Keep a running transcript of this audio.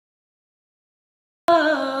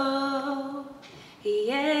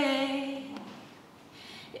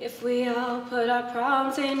If we all put our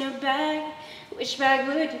problems in a bag, which bag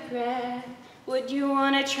would you grab? Would you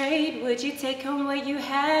want to trade? Would you take home what you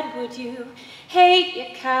had? Would you hate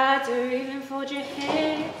your cards or even fold your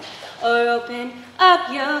hand? Or open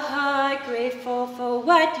up your heart, grateful for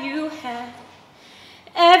what you have?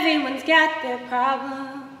 Everyone's got their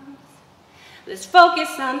problems. Let's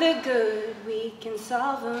focus on the good, we can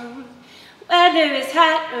solve them. Whether it's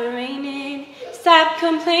hot or raining, stop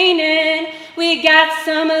complaining. We got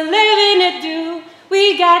some living to do.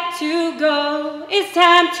 We got to go. It's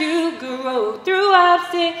time to grow. Through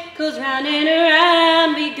obstacles, round and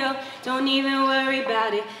around we go. Don't even worry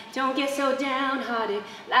about it. Don't get so downhearted.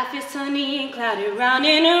 Life is sunny and cloudy. Round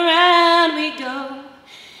and around we go.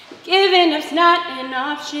 Giving up's not an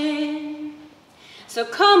option. So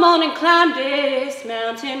come on and climb this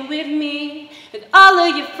mountain with me. With all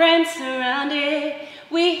of your friends surrounded,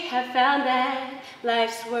 we have found that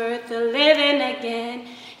life's worth the living again.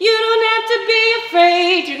 You don't have to be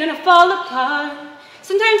afraid you're gonna fall apart.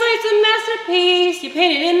 Sometimes life's a masterpiece, you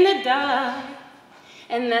paint it in the dark.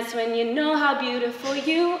 And that's when you know how beautiful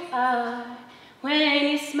you are. When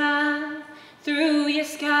you smile through your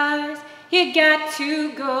scars, you got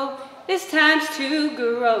to go. It's time to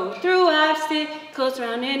grow. Through obstacles,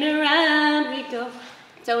 round and around we go.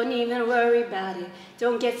 Don't even worry about it.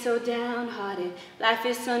 Don't get so downhearted. Life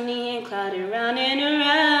is sunny and cloudy. Round and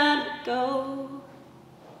around we go.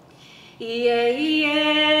 Yeah,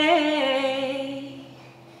 yeah.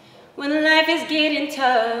 When life is getting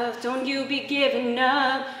tough, don't you be giving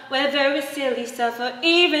up. Whether it's silly stuff or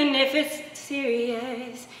even if it's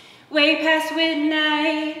serious. Way past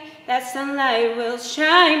midnight, that sunlight will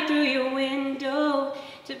shine through your window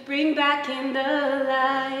to bring back in the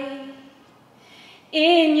light.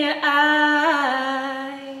 In your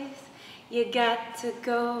eyes, you got to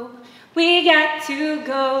go. We got to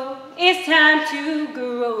go. It's time to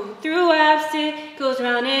grow. Through obstacles,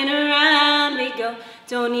 round and around we go.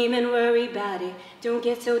 Don't even worry about it. Don't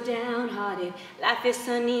get so downhearted. Life is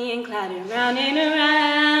sunny and cloudy. Round and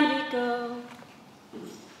around we go.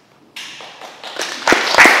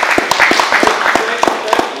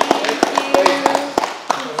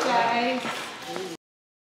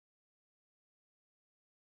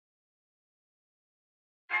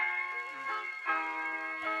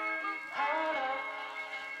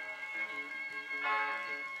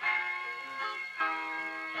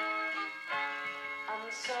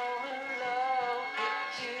 So in love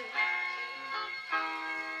with you.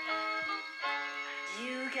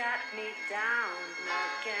 You got me down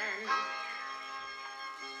again.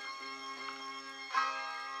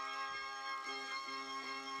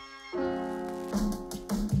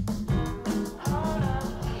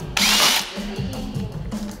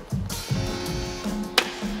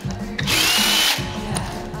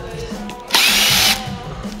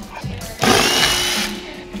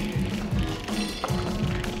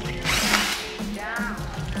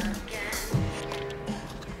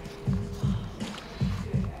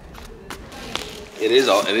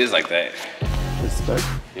 It is like that. It's stuck.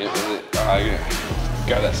 Yeah, is it? Yeah.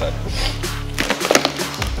 Grab that side.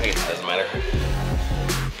 I guess it doesn't matter.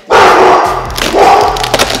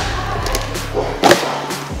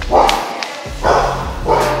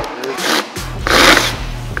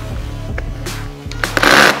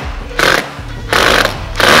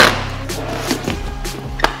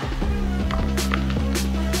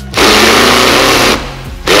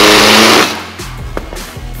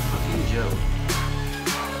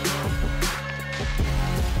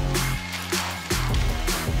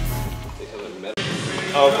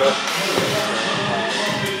 Okay.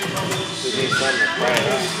 We need something to fry it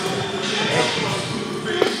up.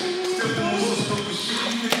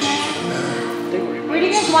 Where do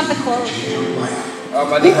you guys want the clothes?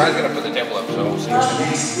 I think Ryan's gonna put the table up, so we'll see.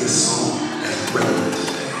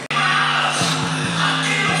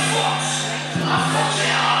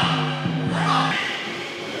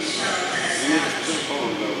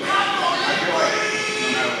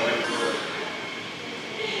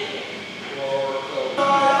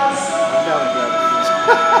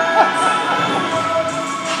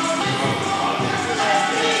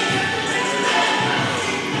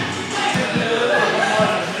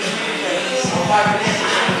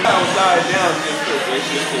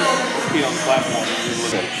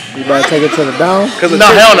 You about to take it to the down? No,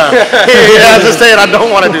 hell no. Yeah, I was just saying I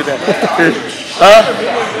don't want to do that. Huh?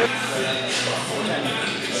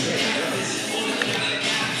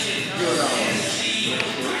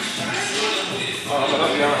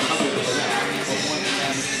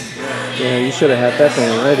 Yeah, you should have had that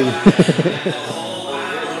thing ready.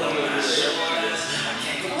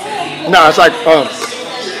 No, it's like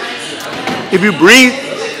if you breathe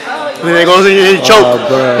And then it goes in you choke.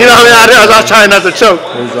 bro. You know what I mean? I was trying not to choke.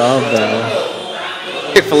 It's all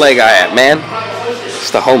bad. Chick-fil-A guy at, man. It's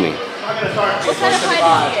the homie. What kind of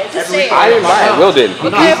pie did you get? Just say it. I didn't buy it. Will did.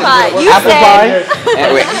 What kind of pie? You Apple said.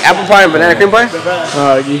 pie. Wait, apple pie and banana cream pie?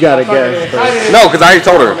 You gotta guess. No, because I already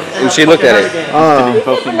told her, and she looked at it.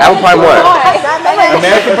 Apple pie and what?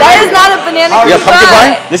 That is not a banana You cream got pumpkin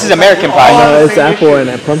pie? This is American pie. It's apple and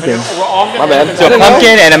a pumpkin. My bad. So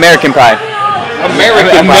pumpkin and American pie.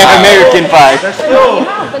 American pie. American pie.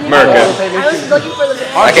 America. I was looking for the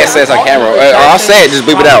I can't say it's on camera. Or I'll say it, just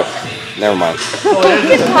bleep it out. Never mind.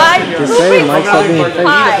 pumpkin pie. Just Who say it, makes Mike. Stop being pumpkin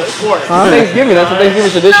fake. pie? Thanksgiving, that's a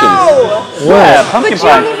Thanksgiving tradition. No. What? Pumpkin But you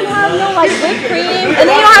don't even have no like whipped cream, and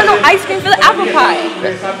then you don't have no ice cream for the apple pie.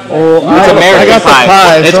 Oh, It's I American got the pie.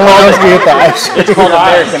 pie. It's Someone called- else can get the ice cream. It's called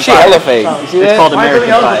American She pie. hella fake. You see It's that? called American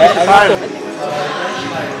pie.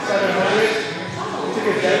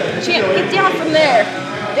 Get down from there.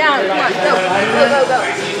 Down. Come on. Go.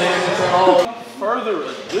 Go. Further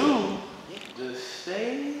ado, the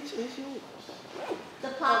stage is yours.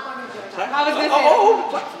 I was gonna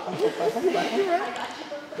say.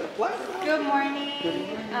 Good morning.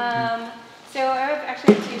 So I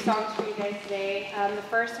actually have 2 songs for you guys today. The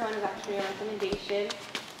first one is actually a recommendation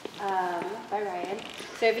by Ryan.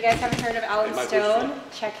 So if you guys haven't heard of Alan Stone,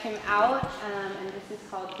 check him out. And this is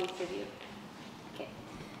called Taste of You. Okay.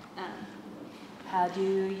 How do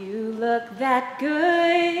you look that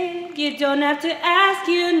good? You don't have to ask,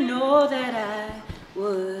 you know that I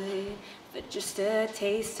would. But just a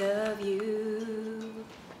taste of you.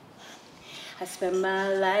 I spend my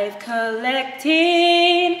life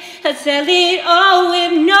collecting, I sell it all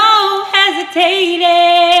with no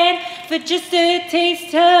hesitating. For just a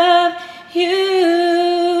taste of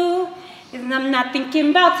you. And I'm not thinking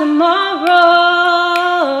about tomorrow,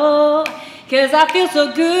 'cause I feel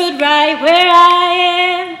so good right where I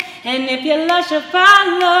am. And if your love should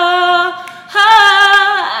follow,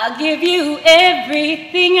 I'll give you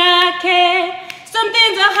everything I can. Some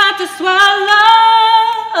things are hard to swallow.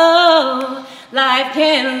 Life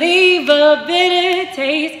can leave a bitter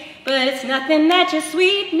taste, but it's nothing that your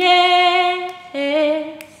sweetness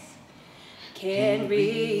can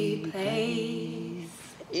replace.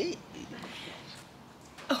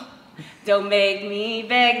 Oh, don't make me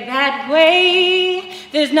beg that way.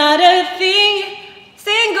 There's not a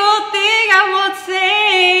single thing I won't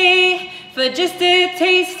say for just a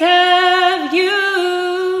taste of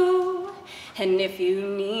you. And if you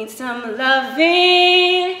need some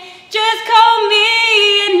loving, just call me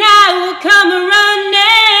and I will come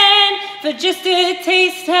running for just a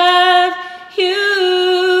taste of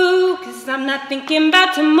you. 'Cause I'm not thinking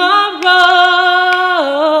about tomorrow,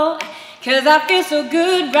 'cause I feel so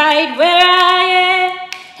good right where I am.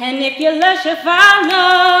 And if your love should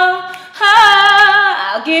follow,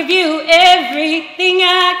 I'll give you everything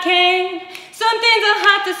I can. Some things are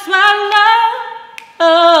hard to swallow.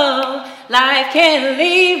 Oh, life can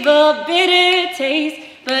leave a bitter taste,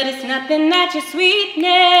 but it's nothing that your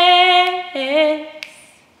sweetness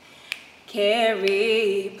can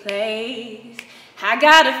replace. I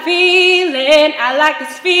got a feeling, I like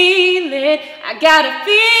this feeling. I got a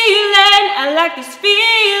feeling, I like this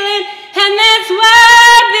feeling. And that's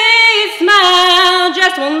why this smile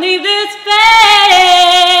just won't leave this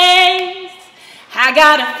face. I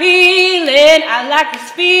got a feeling, I like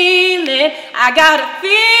this feeling. I got a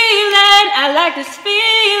feeling, I like this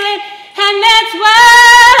feeling. And that's why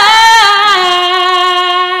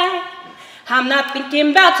I'm not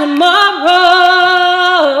thinking about tomorrow,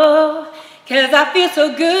 'cause I feel so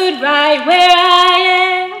good right where I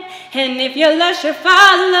am. And if your love should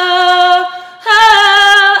follow,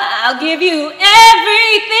 oh, I'll give you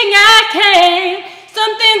everything I can.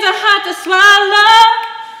 Some things are hard to swallow.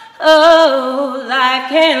 Oh, life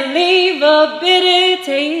can leave a bitter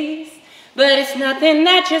taste, but it's nothing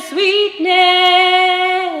that your sweetness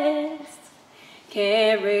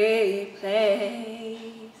can replace.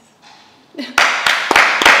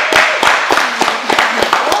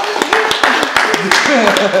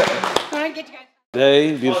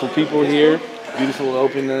 Today, beautiful people here. Beautiful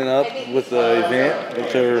opening up with the event,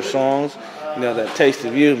 with her songs. You know, that Taste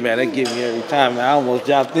of You, man, that gives me every time. Man, I almost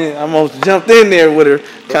jumped in there with her.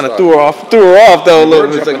 Kind of threw her off though a little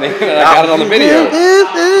bit. I got it on the video.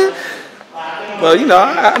 Well, you know,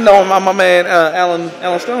 I know my man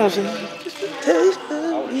Alan Stone. Just a taste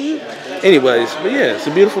of you. Anyways, but yeah, it's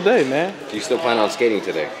a beautiful day, man. Do you still plan on skating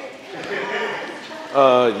today?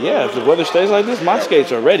 Yeah, if the weather stays like this, my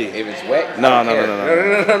skates are ready. If it's wet, No. no.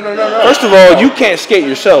 First of all, you can't skate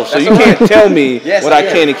yourself, so you can't tell me what I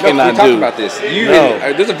can and cannot we talked do. about this.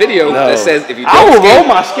 There's a No. video that says if you don't I will skate, roll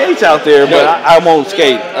my skates out there, but I won't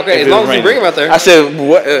skate. Okay, as long as you bring them out there. I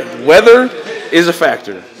said weather is a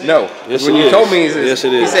factor. No. Yes, when it you is. told me, Yes,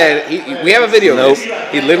 it is. he said, we have a video of this.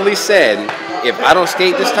 He literally said, if I don't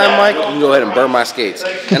skate this time, Mike, you can go ahead and burn my skates.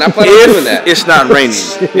 And I plan on doing that. It's not raining.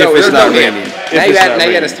 No, if it's not raining. raining. Now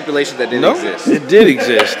you had a stipulation that didn't exist. It did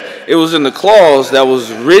exist. It was in the clause that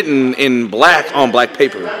was written in black on black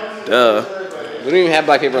paper. Duh. We don't even have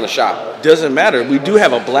black paper in the shop. Doesn't matter. We do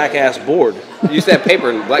have a black ass board. You said paper,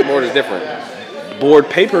 and blackboard is different. Board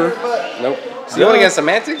paper. Nope. So you want to get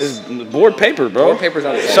semantics? It's board paper, bro. Board paper's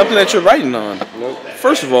not the same. Something that you're writing on. Nope.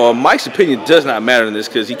 First of all, Mike's opinion does not matter in this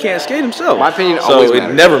because he can't skate himself. My opinion so always it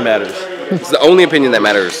matters. never matters. It's the only opinion that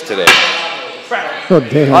matters today. Oh,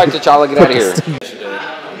 damn. All right, T'Challa, get out of here.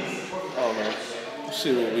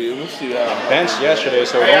 We'll see how. Bench yesterday,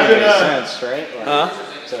 so it only makes sense, right? Like, Huh?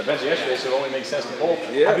 so the bench yesterday, so it only makes sense to pull.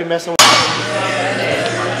 Yeah. I've been messing with.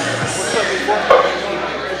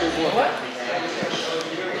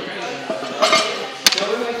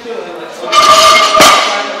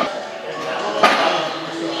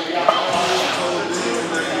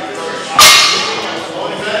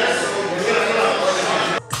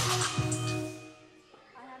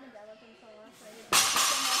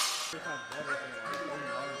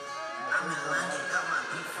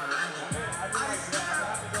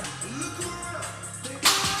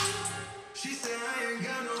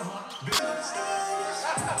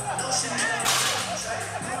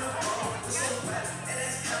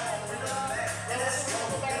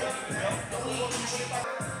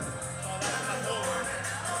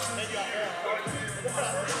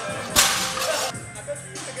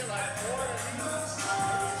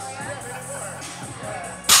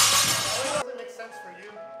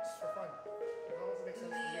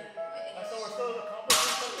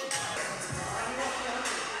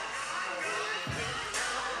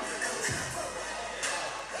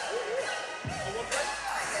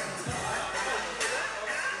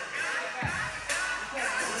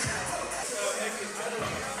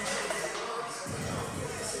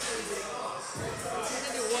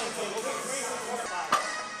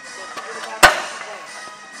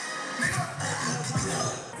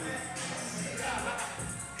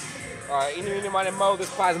 All right, any money, Mo,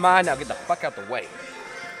 this pie's mine. Now get the fuck out the way.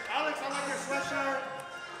 Alex, I like your sweatshirt.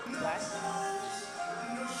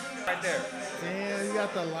 Right there. Damn, you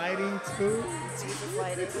got the lighting too.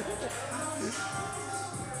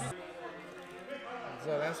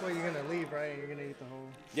 So that's what you're gonna leave, right? You're gonna eat the whole.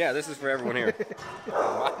 Yeah, this is for everyone here.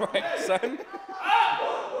 Right, son?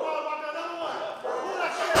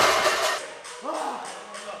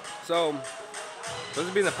 So, this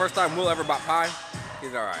will be the first time Will ever bought pie.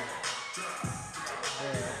 He's all right.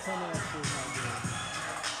 Yeah, some of that shit's not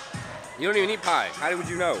good. You don't even eat pie. How would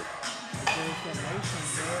you know? There's some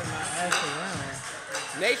Nations there, and I asked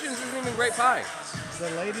around. Nations isn't even great pie. The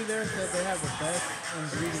lady there said they have the best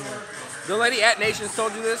ingredients. The lady at Nations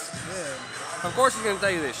told you this? Yeah. Of course she's gonna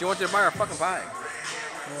tell you this. She wants you to buy her fucking pie.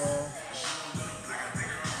 Well,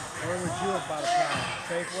 where would you have bought a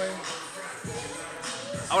pie? Safeway?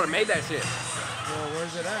 I would have made that shit. Well,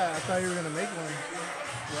 where's it at? I thought you were gonna make one.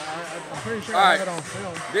 Well, I'm pretty sure All I right. have it on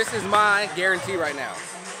film. This is my guarantee right now.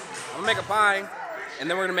 I'm gonna make a pie, and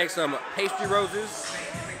then we're gonna make some pastry roses,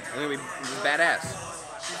 and it'll be badass.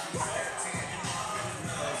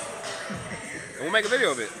 And we'll make a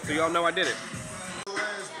video of it, so y'all know I did it.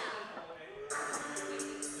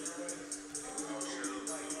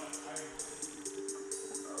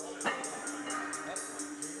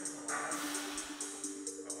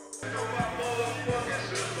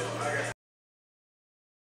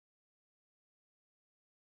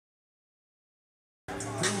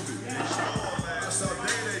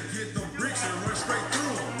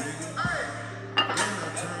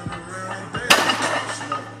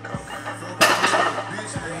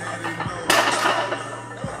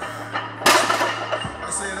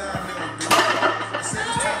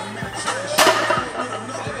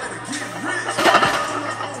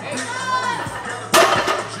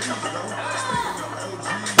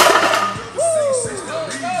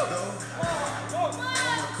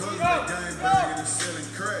 Gang banging and selling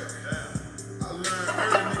crack. I learned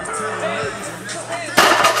early niggas telling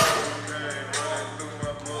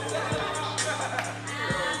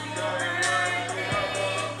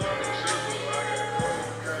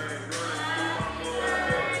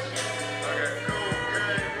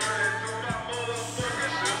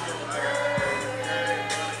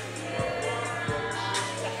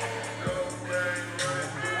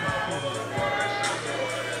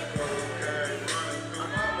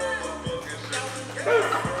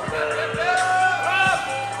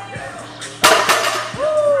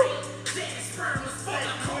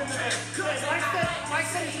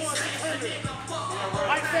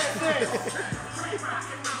Yes.